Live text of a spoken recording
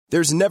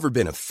There's never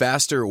been a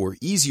faster or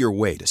easier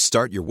way to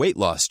start your weight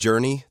loss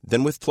journey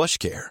than with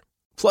PlushCare.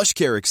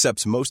 PlushCare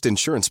accepts most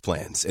insurance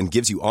plans and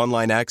gives you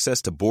online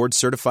access to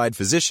board-certified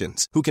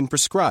physicians who can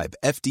prescribe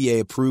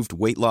FDA-approved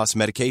weight loss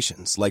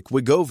medications like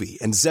Wegovy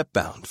and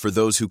Zepbound for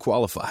those who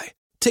qualify.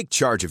 Take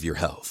charge of your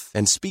health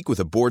and speak with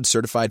a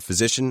board-certified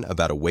physician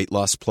about a weight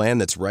loss plan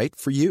that's right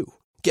for you.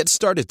 Get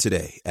started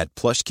today at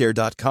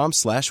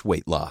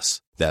plushcare.com/weight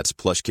loss. That's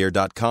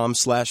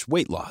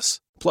plushcare.com/weight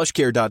loss.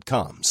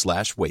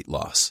 plushcare.com/weight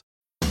loss.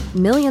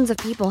 Millions of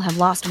people have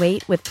lost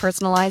weight with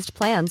personalized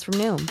plans from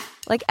Noom.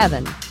 Like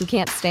Evan, who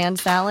can't stand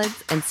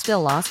salads and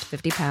still lost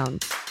 50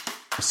 pounds.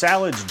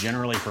 Salads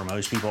generally for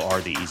most people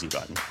are the easy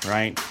button,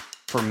 right?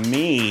 For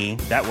me,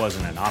 that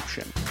wasn't an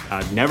option.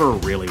 I never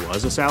really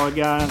was a salad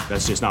guy.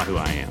 That's just not who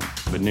I am.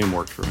 But Noom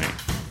worked for me.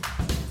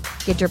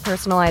 Get your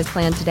personalized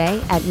plan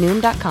today at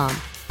Noom.com.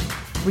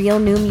 Real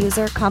Noom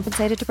user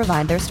compensated to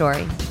provide their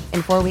story.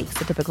 In 4 weeks,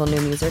 the typical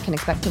Noom user can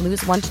expect to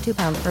lose 1 to 2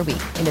 pounds per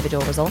week.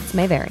 Individual results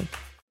may vary.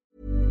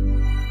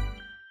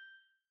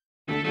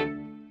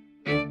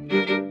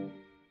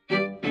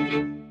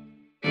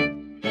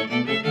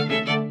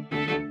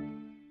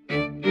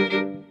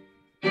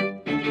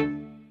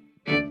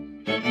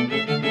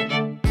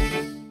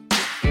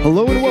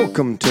 Hello and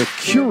welcome to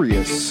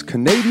Curious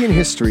Canadian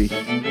History.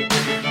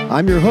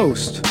 I'm your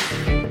host,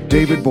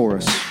 David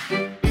Boris.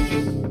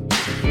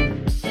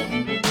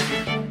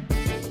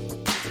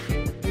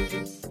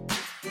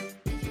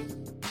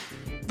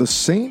 The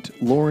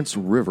St. Lawrence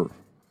River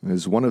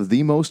is one of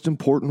the most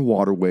important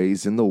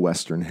waterways in the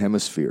Western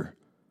Hemisphere.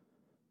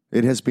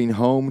 It has been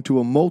home to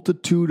a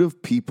multitude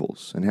of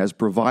peoples and has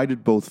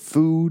provided both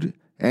food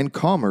and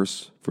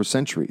commerce for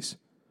centuries.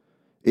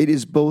 It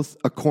is both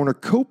a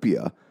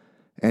cornucopia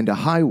and a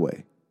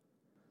highway.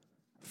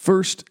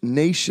 First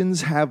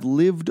Nations have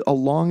lived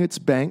along its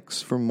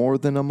banks for more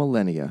than a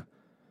millennia,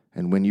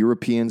 and when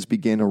Europeans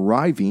began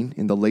arriving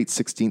in the late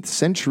 16th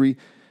century,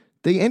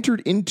 they entered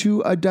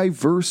into a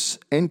diverse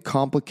and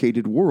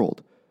complicated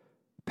world,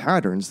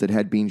 patterns that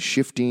had been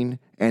shifting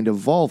and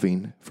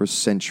evolving for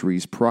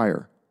centuries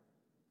prior.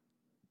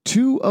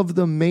 Two of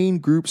the main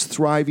groups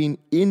thriving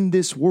in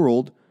this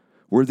world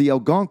were the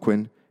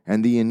Algonquin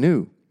and the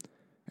Innu,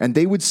 and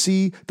they would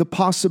see the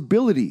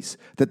possibilities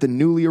that the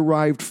newly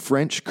arrived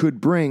French could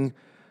bring,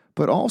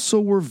 but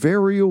also were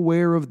very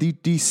aware of the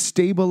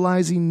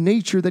destabilizing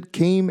nature that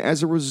came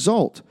as a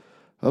result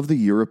of the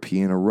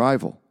European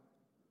arrival.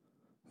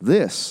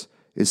 This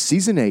is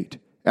Season 8,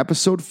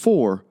 Episode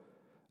 4,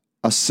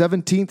 A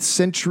 17th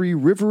Century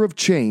River of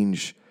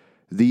Change,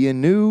 the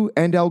Innu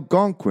and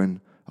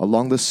Algonquin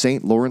along the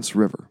St. Lawrence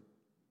River.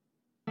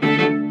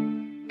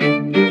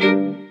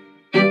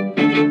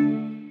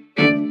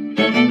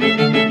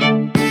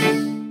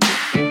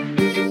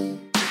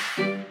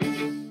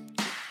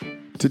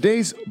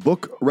 Today's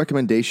book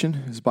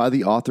recommendation is by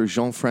the author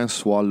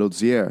Jean-François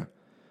Laudière,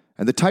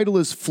 and the title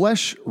is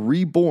Flesh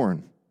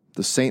Reborn: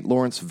 The St.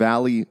 Lawrence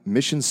Valley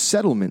Mission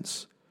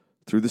Settlements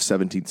Through the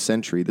 17th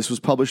Century. This was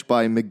published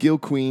by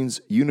McGill-Queen's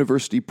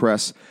University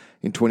Press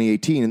in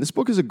 2018, and this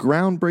book is a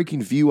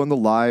groundbreaking view on the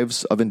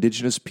lives of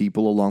Indigenous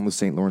people along the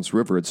St. Lawrence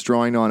River. It's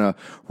drawing on a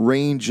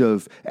range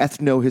of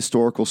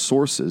ethno-historical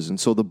sources, and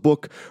so the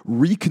book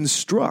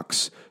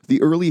reconstructs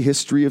the early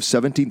history of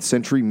 17th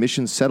century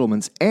mission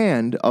settlements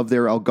and of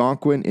their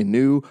Algonquin,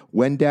 Innu,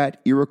 Wendat,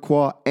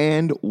 Iroquois,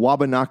 and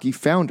Wabanaki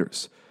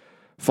founders.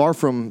 Far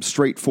from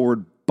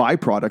straightforward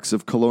byproducts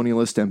of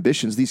colonialist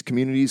ambitions, these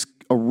communities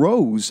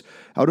arose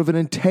out of an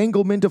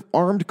entanglement of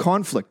armed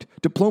conflict,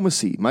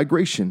 diplomacy,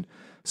 migration,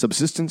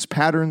 subsistence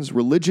patterns,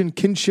 religion,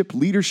 kinship,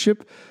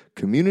 leadership,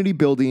 community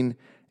building,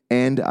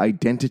 and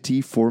identity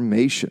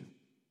formation.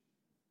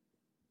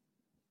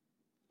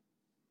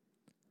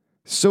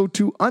 So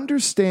to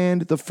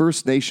understand the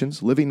First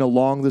Nations living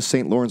along the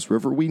St. Lawrence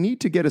River, we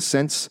need to get a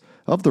sense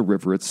of the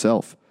river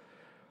itself.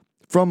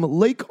 From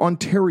Lake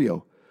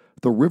Ontario,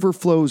 the river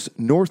flows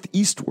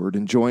northeastward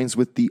and joins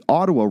with the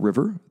Ottawa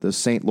River, the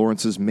St.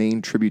 Lawrence's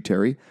main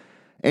tributary,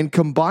 and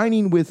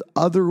combining with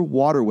other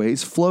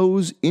waterways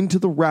flows into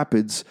the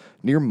rapids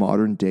near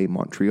modern-day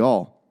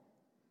Montreal.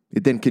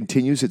 It then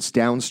continues its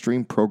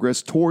downstream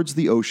progress towards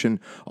the ocean,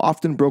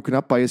 often broken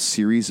up by a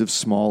series of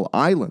small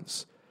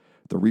islands.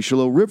 The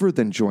Richelieu River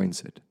then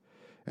joins it,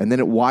 and then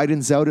it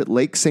widens out at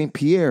Lake St.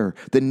 Pierre,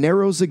 then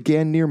narrows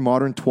again near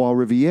modern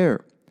Trois-Rivières.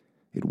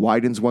 It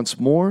widens once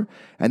more,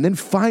 and then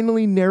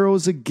finally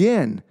narrows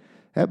again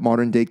at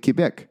modern-day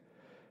Quebec.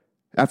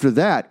 After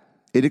that,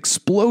 it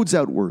explodes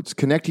outwards,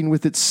 connecting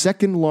with its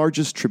second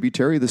largest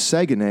tributary, the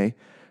Saguenay,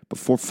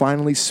 before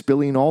finally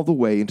spilling all the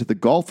way into the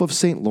Gulf of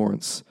St.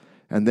 Lawrence,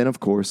 and then, of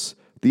course,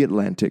 the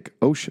Atlantic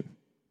Ocean.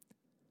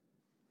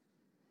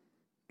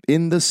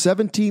 In the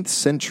 17th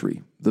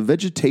century, the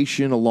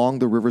vegetation along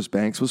the river's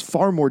banks was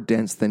far more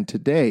dense than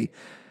today,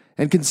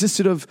 and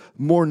consisted of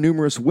more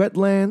numerous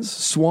wetlands,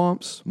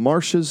 swamps,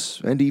 marshes,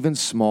 and even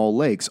small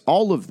lakes.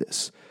 All of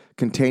this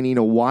containing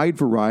a wide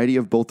variety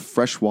of both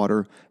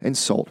freshwater and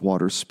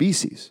saltwater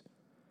species.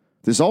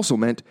 This also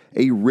meant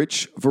a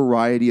rich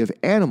variety of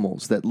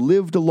animals that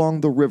lived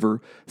along the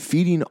river,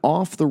 feeding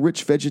off the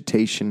rich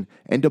vegetation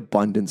and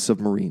abundance of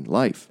marine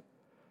life.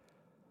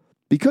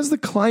 Because the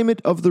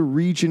climate of the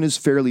region is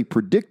fairly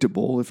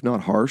predictable, if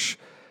not harsh,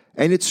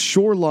 and its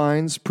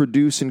shorelines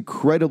produce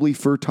incredibly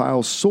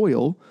fertile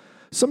soil,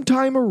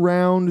 sometime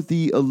around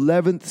the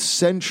 11th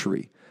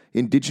century,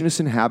 indigenous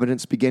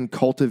inhabitants began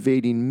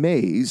cultivating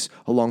maize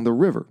along the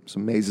river. So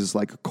maize is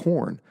like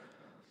corn.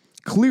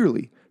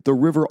 Clearly, the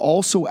river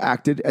also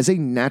acted as a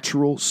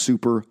natural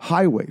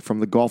superhighway from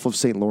the Gulf of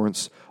St.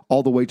 Lawrence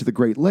all the way to the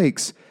Great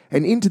Lakes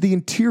and into the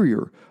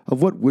interior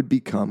of what would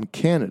become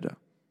Canada.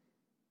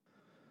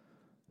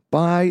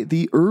 By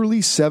the early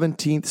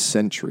 17th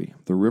century,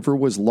 the river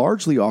was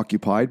largely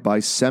occupied by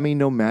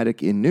semi-nomadic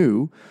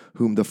Innu,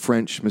 whom the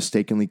French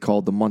mistakenly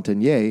called the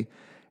Montagnais,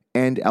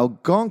 and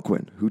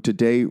Algonquin, who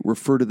today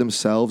refer to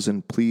themselves,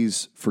 and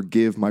please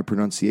forgive my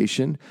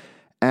pronunciation,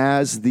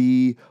 as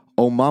the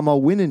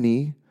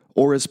Omamawinini,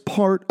 or as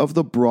part of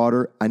the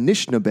broader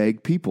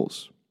Anishinaabeg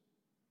peoples.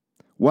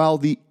 While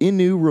the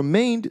Innu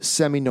remained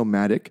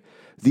semi-nomadic,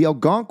 the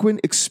Algonquin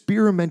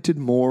experimented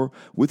more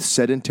with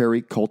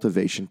sedentary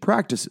cultivation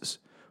practices.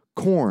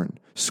 Corn,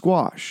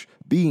 squash,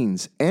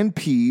 beans, and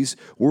peas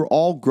were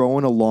all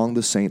grown along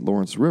the St.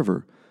 Lawrence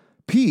River.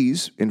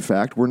 Peas, in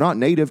fact, were not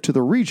native to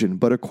the region,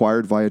 but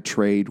acquired via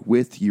trade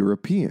with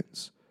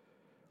Europeans.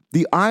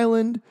 The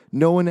island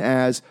known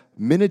as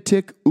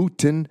Minitik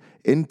Uten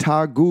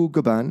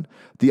Intagugaban,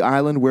 the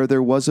island where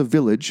there was a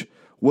village,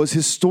 was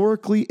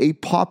historically a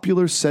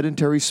popular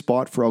sedentary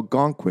spot for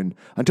Algonquin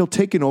until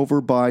taken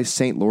over by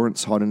St.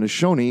 Lawrence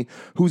Haudenosaunee,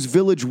 whose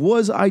village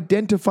was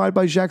identified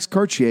by Jacques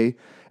Cartier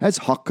as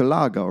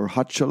Hochelaga or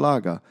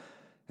Hochelaga,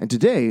 and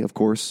today, of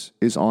course,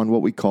 is on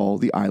what we call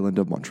the island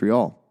of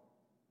Montreal.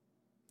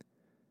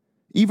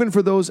 Even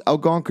for those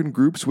Algonquin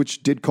groups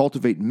which did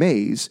cultivate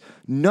maize,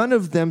 none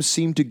of them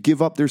seemed to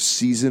give up their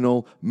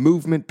seasonal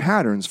movement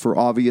patterns for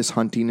obvious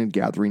hunting and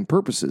gathering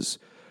purposes.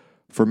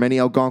 For many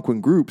Algonquin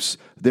groups,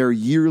 their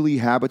yearly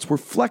habits were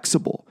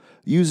flexible,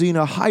 using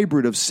a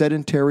hybrid of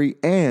sedentary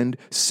and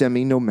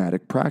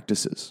semi-nomadic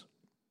practices.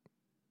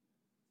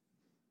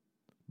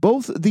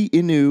 Both the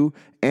Innu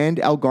and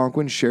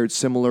Algonquin shared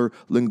similar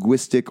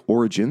linguistic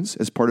origins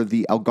as part of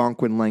the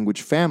Algonquin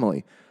language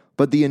family,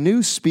 but the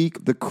Innu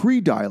speak the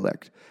Cree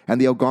dialect,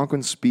 and the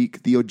Algonquin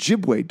speak the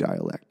Ojibwe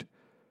dialect.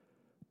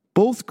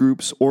 Both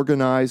groups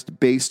organized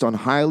based on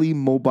highly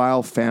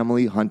mobile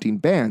family hunting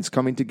bands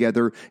coming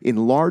together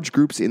in large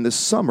groups in the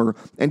summer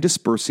and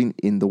dispersing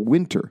in the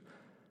winter.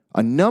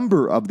 A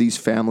number of these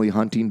family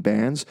hunting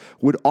bands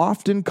would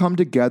often come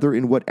together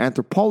in what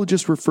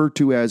anthropologists refer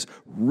to as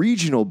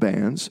regional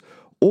bands,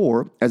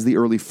 or as the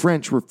early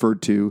French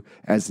referred to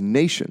as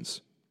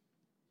nations.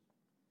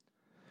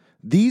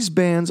 These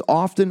bands,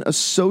 often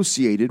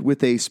associated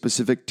with a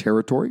specific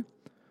territory,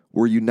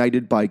 were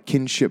united by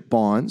kinship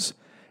bonds,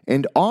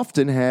 and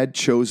often had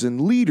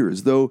chosen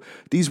leaders, though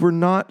these were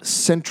not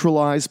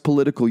centralized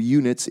political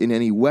units in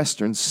any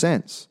Western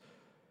sense.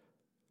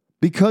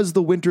 Because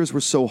the winters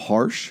were so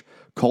harsh,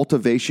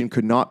 cultivation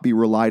could not be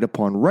relied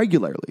upon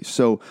regularly,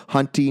 so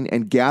hunting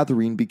and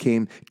gathering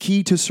became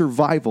key to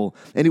survival,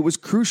 and it was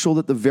crucial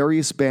that the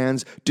various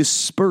bands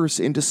disperse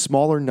into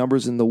smaller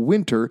numbers in the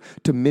winter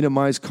to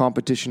minimize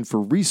competition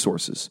for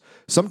resources.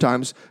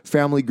 Sometimes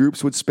family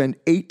groups would spend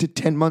 8 to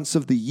 10 months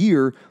of the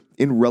year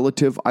in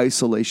relative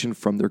isolation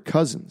from their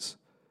cousins.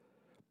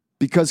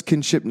 Because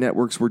kinship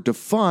networks were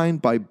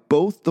defined by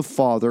both the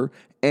father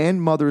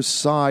and mother's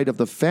side of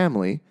the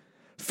family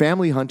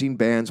hunting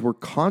bands were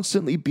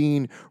constantly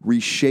being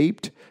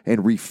reshaped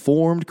and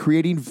reformed,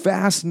 creating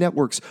vast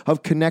networks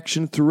of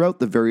connection throughout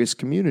the various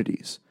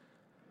communities.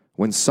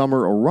 When summer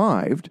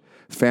arrived,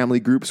 family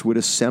groups would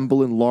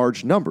assemble in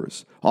large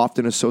numbers,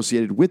 often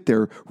associated with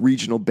their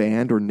regional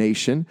band or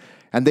nation,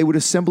 and they would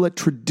assemble at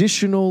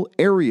traditional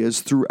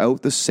areas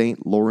throughout the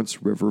St.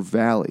 Lawrence River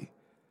Valley.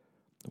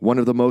 One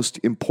of the most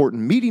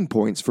important meeting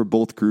points for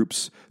both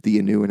groups, the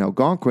Innu and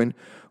Algonquin,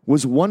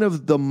 was one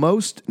of the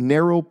most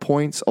narrow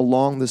points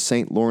along the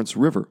St. Lawrence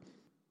River.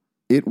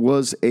 It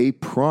was a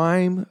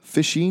prime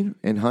fishing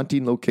and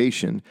hunting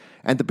location,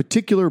 and the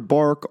particular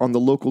bark on the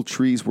local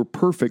trees were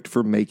perfect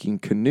for making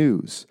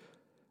canoes.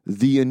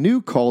 The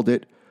Innu called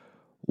it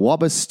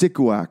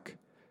Wabastikuak,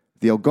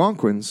 the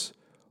Algonquins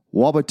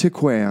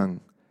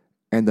Wabatikweang,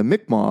 and the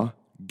Mi'kmaq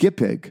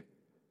Gipig.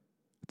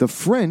 The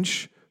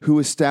French, who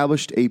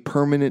established a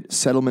permanent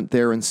settlement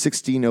there in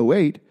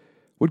 1608,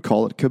 would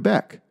call it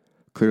Quebec,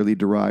 clearly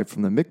derived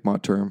from the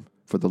Mi'kmaq term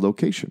for the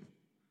location.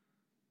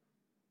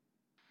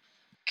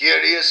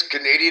 Curious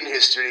Canadian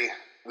history.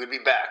 We'll be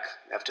back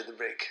after the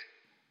break.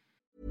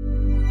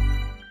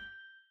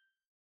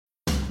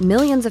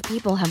 Millions of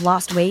people have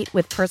lost weight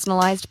with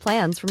personalized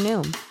plans from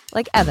Noom.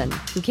 Like Evan,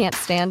 who can't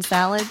stand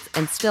salads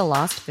and still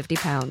lost 50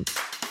 pounds.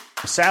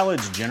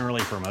 Salads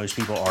generally for most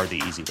people are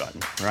the easy button,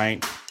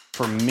 right?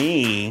 For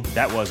me,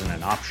 that wasn't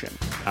an option.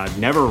 I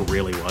never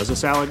really was a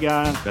salad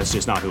guy. That's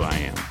just not who I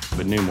am.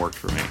 But Noom worked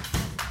for me.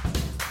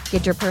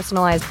 Get your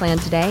personalized plan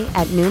today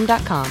at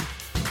Noom.com.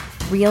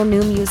 Real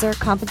Noom user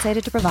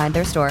compensated to provide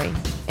their story.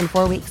 In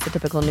 4 weeks, the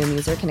typical Noom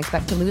user can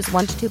expect to lose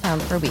 1 to 2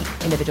 pounds per week.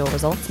 Individual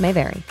results may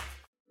vary.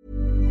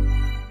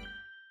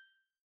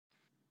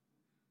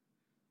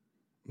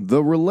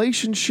 The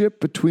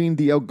relationship between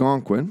the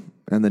Algonquin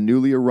and the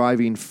newly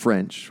arriving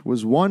French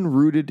was one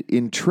rooted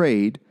in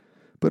trade,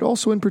 but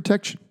also in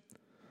protection.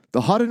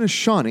 The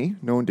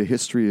Haudenosaunee, known to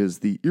history as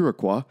the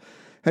Iroquois,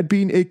 had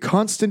been a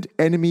constant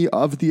enemy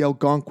of the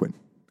Algonquin,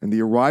 and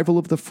the arrival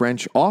of the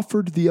French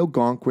offered the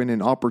Algonquin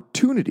an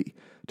opportunity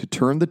to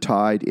turn the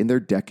tide in their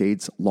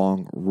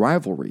decades-long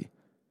rivalry.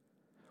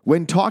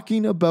 When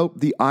talking about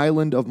the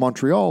island of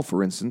Montreal,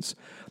 for instance,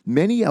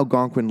 many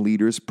Algonquin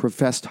leaders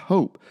professed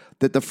hope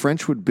that the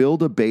French would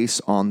build a base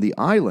on the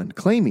island,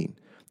 claiming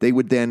they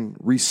would then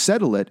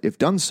resettle it if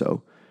done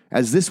so,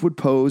 as this would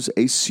pose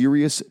a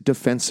serious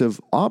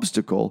defensive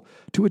obstacle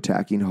to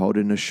attacking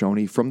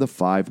Haudenosaunee from the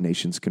Five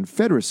Nations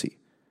Confederacy.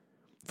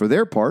 For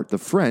their part, the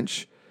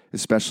French,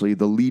 especially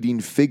the leading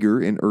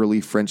figure in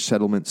early French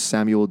settlement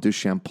Samuel de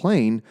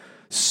Champlain,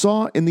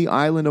 saw in the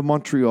island of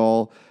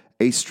Montreal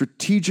a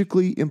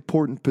strategically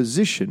important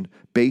position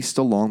based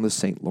along the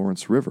St.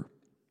 Lawrence River.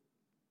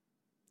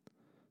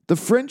 The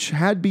French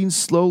had been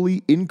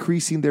slowly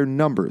increasing their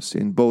numbers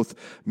in both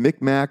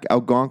Mi'kmaq,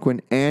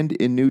 Algonquin, and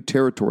Innu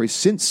territory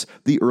since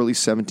the early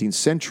 17th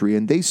century,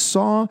 and they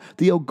saw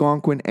the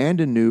Algonquin and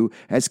Innu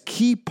as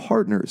key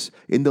partners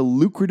in the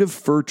lucrative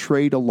fur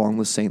trade along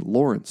the St.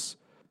 Lawrence.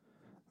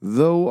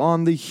 Though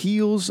on the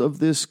heels of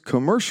this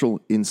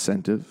commercial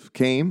incentive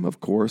came, of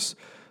course,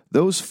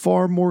 those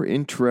far more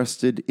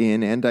interested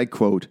in, and I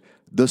quote,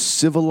 the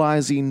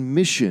civilizing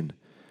mission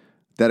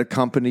that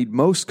accompanied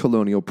most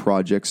colonial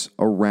projects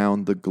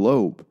around the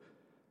globe.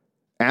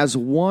 As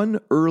one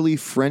early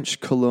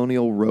French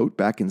colonial wrote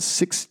back in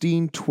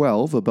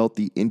 1612 about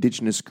the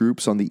indigenous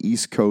groups on the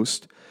East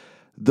Coast,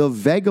 the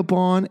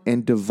vagabond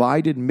and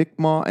divided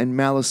Mi'kmaq and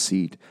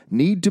Malecite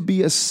need to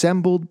be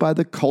assembled by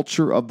the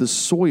culture of the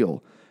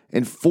soil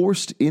and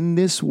forced in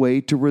this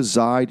way to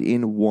reside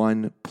in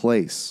one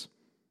place.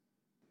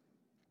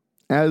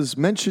 As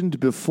mentioned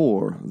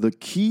before, the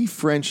key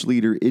French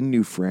leader in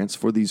New France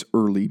for these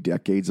early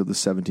decades of the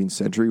 17th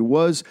century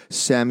was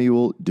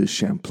Samuel de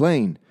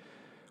Champlain.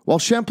 While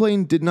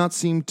Champlain did not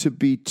seem to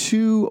be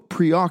too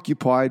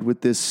preoccupied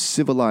with this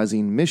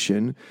civilizing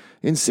mission,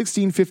 in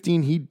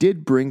 1615 he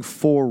did bring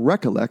 4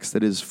 Recollects,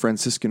 that is,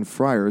 Franciscan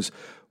friars,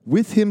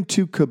 with him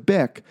to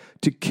Quebec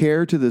to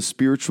care to the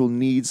spiritual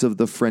needs of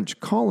the French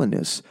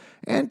colonists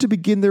and to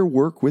begin their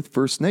work with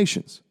First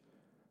Nations.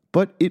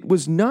 But it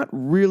was not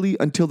really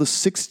until the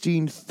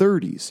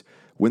 1630s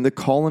when the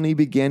colony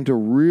began to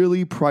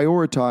really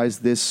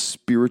prioritize this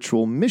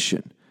spiritual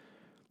mission.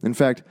 In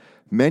fact,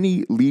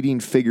 many leading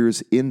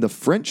figures in the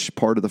French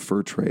part of the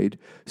fur trade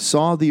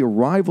saw the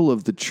arrival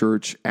of the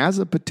church as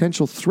a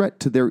potential threat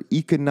to their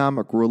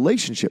economic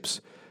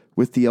relationships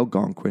with the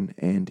Algonquin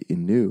and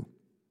Innu.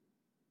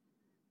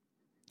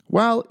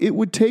 While it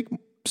would take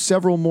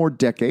several more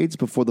decades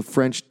before the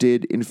French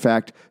did, in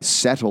fact,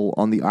 settle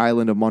on the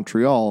island of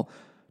Montreal,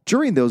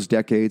 during those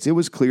decades, it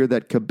was clear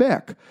that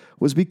Quebec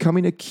was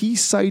becoming a key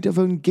site of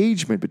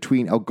engagement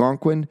between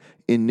Algonquin,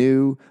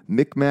 Innu,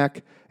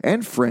 Mi'kmaq,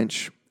 and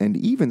French, and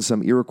even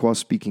some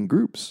Iroquois-speaking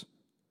groups.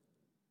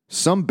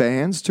 Some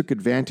bands took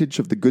advantage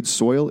of the good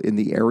soil in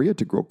the area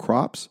to grow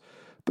crops,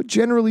 but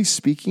generally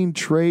speaking,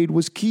 trade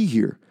was key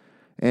here,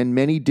 and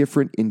many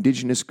different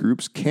indigenous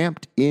groups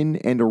camped in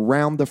and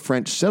around the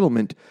French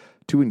settlement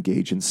to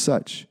engage in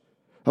such.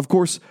 Of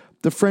course,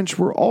 the French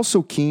were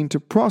also keen to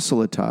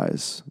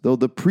proselytize, though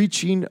the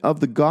preaching of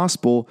the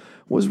gospel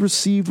was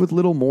received with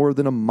little more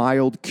than a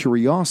mild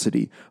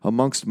curiosity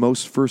amongst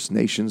most First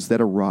Nations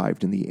that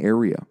arrived in the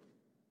area.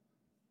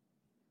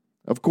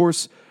 Of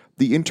course,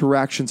 the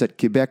interactions at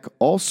Quebec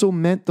also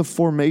meant the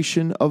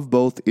formation of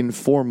both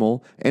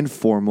informal and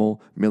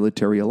formal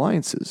military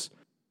alliances.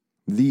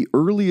 The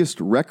earliest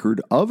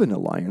record of an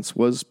alliance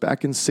was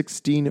back in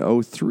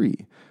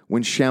 1603,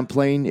 when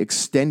Champlain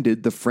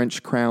extended the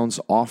French crown's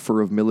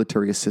offer of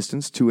military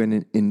assistance to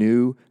an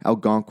Innu,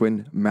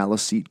 Algonquin,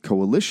 Malecite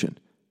coalition.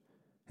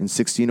 In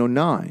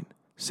 1609,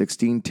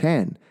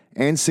 1610,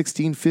 and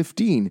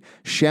 1615,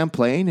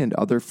 Champlain and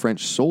other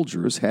French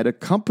soldiers had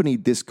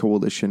accompanied this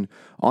coalition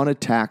on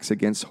attacks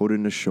against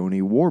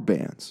Haudenosaunee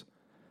warbands.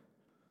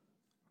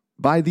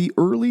 By the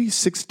early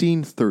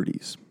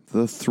 1630s,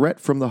 the threat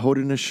from the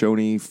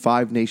Haudenosaunee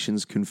Five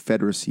Nations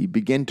Confederacy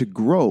began to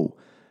grow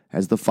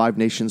as the Five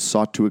Nations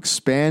sought to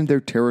expand their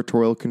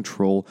territorial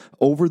control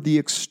over the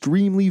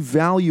extremely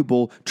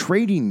valuable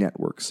trading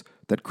networks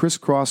that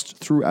crisscrossed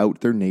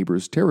throughout their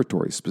neighbors'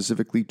 territories,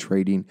 specifically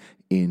trading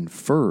in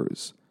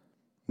furs.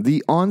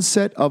 The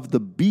onset of the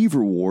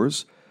Beaver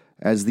Wars,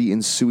 as the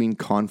ensuing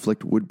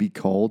conflict would be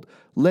called,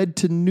 led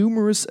to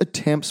numerous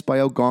attempts by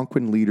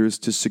Algonquin leaders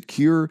to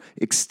secure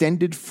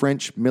extended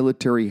French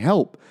military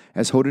help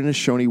as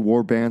Haudenosaunee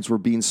warbands were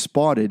being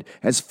spotted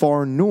as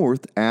far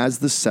north as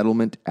the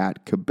settlement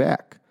at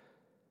Quebec.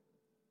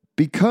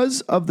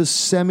 Because of the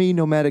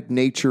semi-nomadic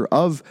nature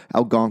of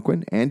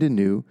Algonquin and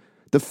Innu,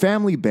 The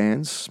family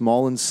bands,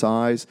 small in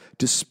size,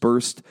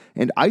 dispersed,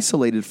 and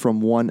isolated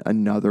from one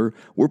another,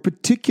 were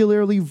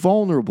particularly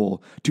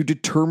vulnerable to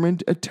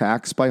determined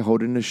attacks by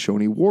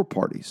Haudenosaunee war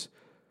parties.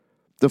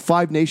 The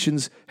Five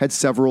Nations had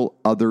several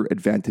other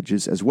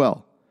advantages as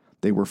well.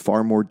 They were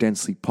far more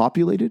densely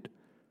populated,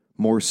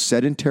 more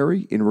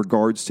sedentary in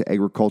regards to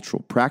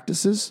agricultural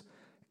practices,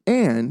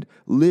 and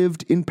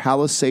lived in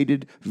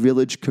palisaded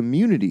village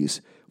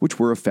communities, which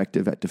were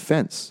effective at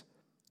defense.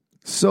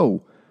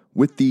 So,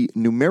 with the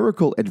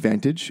numerical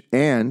advantage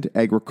and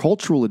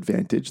agricultural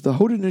advantage, the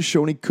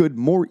Haudenosaunee could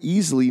more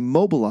easily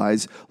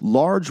mobilize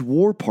large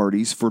war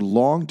parties for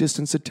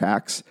long-distance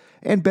attacks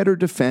and better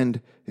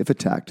defend if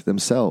attacked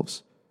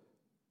themselves.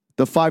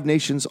 The Five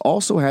Nations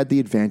also had the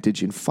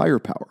advantage in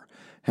firepower,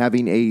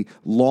 having a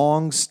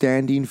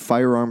long-standing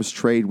firearms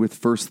trade with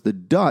first the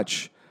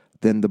Dutch,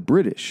 then the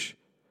British.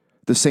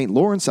 The St.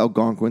 Lawrence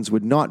Algonquins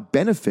would not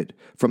benefit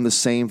from the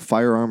same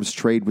firearms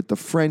trade with the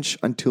French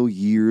until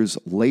years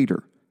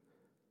later.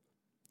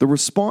 The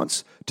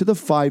response to the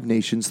Five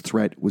Nations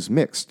threat was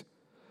mixed.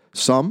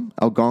 Some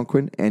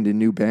Algonquin and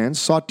Innu bands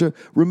sought to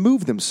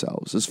remove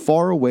themselves as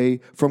far away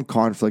from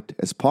conflict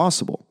as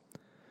possible.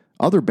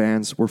 Other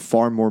bands were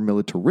far more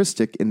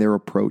militaristic in their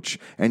approach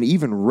and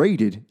even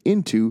raided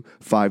into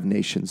Five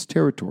Nations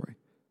territory.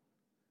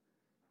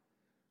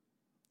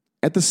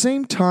 At the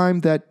same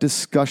time that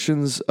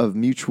discussions of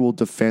mutual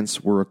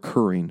defense were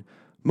occurring,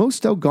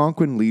 most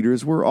Algonquin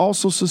leaders were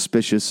also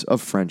suspicious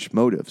of French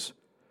motives.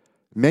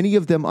 Many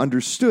of them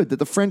understood that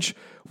the French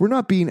were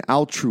not being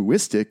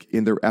altruistic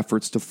in their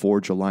efforts to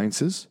forge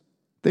alliances.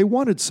 They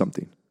wanted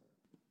something.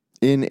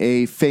 In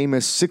a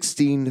famous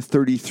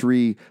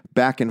 1633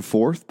 back and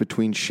forth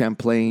between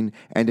Champlain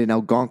and an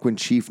Algonquin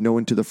chief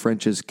known to the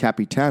French as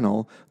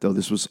Capitanal, though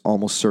this was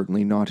almost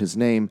certainly not his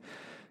name,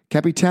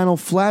 Capitanal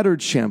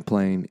flattered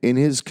Champlain in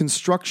his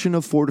construction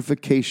of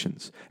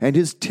fortifications and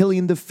his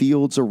tilling the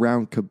fields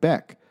around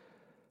Quebec.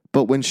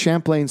 But when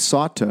Champlain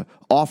sought to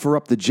offer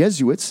up the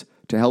Jesuits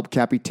to help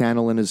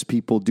Capitanal and his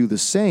people do the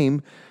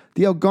same,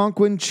 the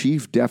Algonquin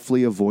chief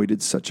deftly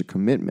avoided such a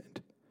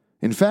commitment.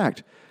 In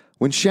fact,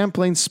 when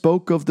Champlain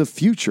spoke of the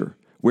future,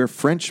 where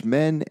French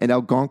men and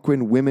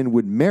Algonquin women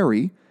would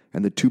marry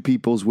and the two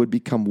peoples would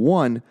become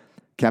one,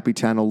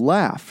 Capitanal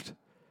laughed.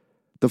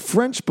 The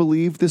French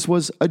believed this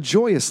was a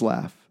joyous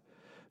laugh,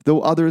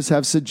 though others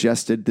have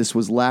suggested this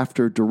was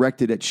laughter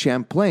directed at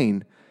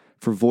Champlain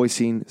for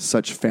voicing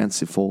such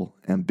fanciful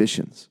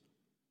ambitions.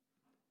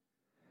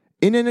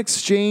 In an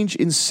exchange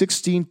in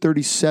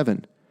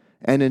 1637,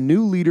 a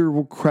new leader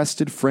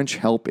requested French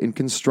help in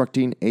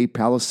constructing a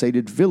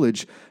palisaded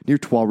village near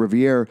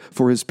Trois-Rivières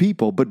for his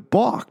people, but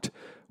balked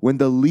when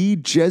the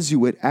lead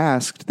Jesuit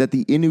asked that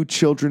the Innu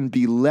children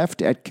be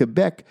left at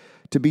Quebec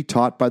to be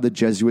taught by the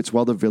Jesuits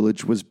while the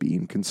village was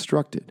being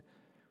constructed.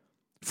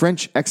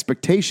 French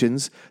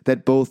expectations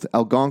that both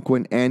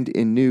Algonquin and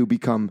Innu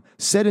become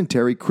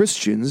sedentary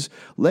Christians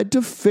led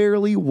to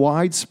fairly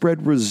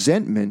widespread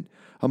resentment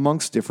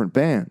amongst different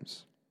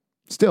bands.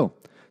 Still,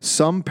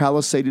 some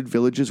palisaded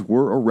villages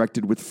were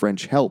erected with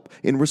French help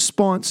in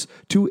response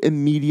to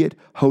immediate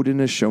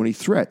Haudenosaunee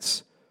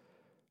threats.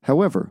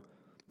 However,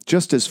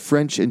 just as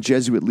French and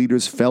Jesuit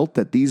leaders felt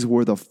that these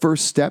were the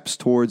first steps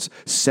towards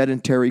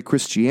sedentary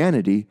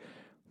Christianity,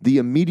 the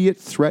immediate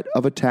threat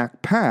of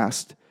attack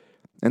passed,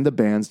 and the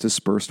bands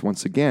dispersed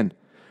once again.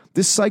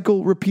 This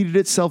cycle repeated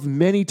itself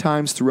many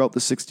times throughout the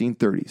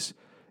 1630s.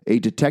 A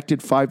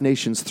detected Five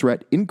Nations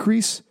threat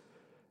increase,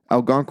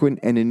 Algonquin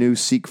and Innu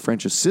seek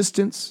French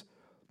assistance,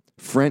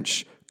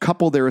 French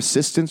couple their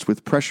assistance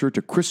with pressure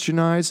to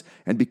Christianize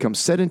and become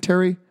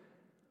sedentary,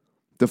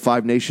 the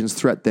Five Nations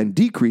threat then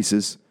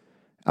decreases,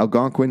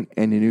 Algonquin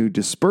and Innu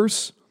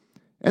disperse,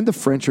 and the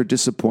French are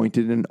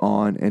disappointed, and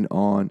on and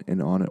on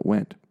and on it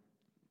went.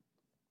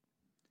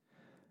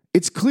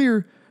 It's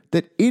clear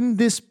that in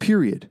this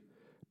period,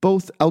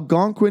 both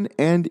Algonquin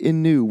and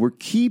Innu were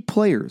key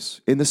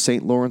players in the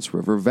St. Lawrence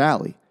River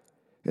Valley,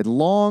 and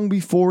long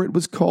before it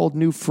was called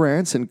New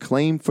France and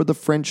claimed for the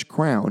French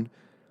crown,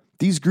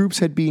 these groups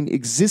had been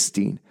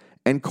existing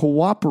and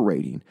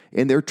cooperating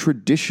in their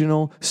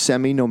traditional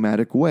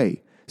semi-nomadic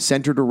way,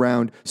 centered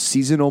around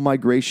seasonal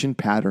migration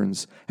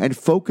patterns and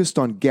focused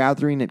on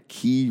gathering at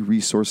key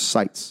resource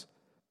sites.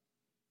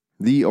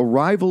 The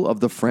arrival of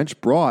the French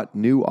brought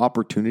new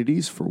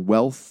opportunities for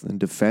wealth and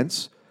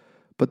defense,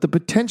 but the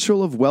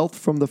potential of wealth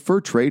from the fur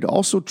trade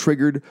also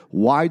triggered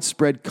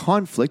widespread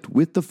conflict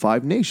with the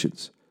Five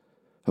Nations.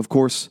 Of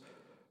course,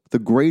 the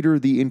greater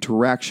the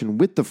interaction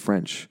with the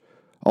French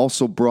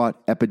also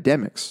brought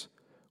epidemics,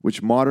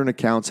 which modern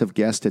accounts have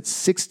guessed at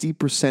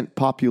 60%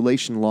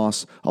 population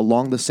loss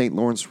along the St.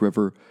 Lawrence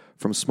River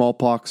from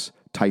smallpox,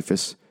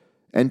 typhus,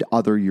 and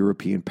other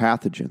European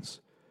pathogens.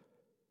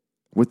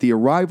 With the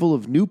arrival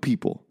of new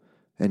people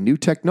and new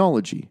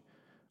technology,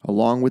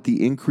 along with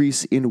the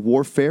increase in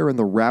warfare and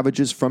the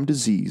ravages from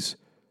disease,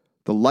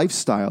 the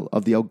lifestyle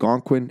of the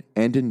Algonquin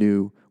and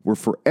Innu were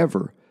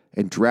forever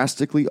and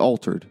drastically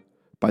altered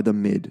by the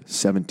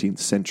mid-17th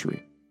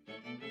century.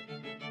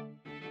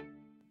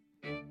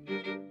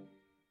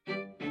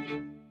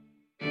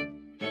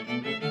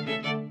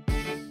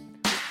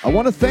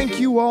 want to thank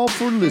you all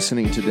for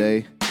listening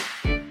today.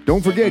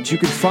 Don't forget, you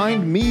can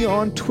find me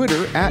on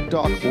Twitter at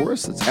Doc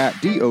Boris. That's at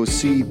DOCBORYS.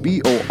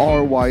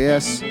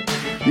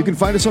 You can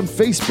find us on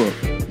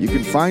Facebook. You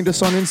can find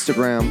us on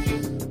Instagram.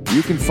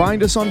 You can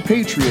find us on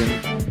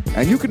Patreon.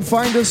 And you can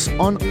find us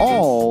on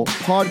all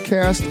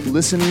podcast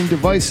listening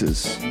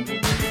devices.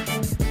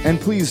 And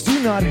please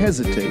do not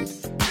hesitate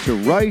to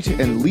write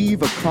and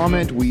leave a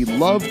comment. We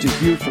love to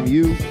hear from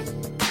you.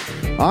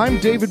 I'm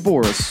David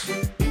Boris.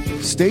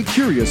 Stay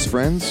curious,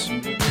 friends.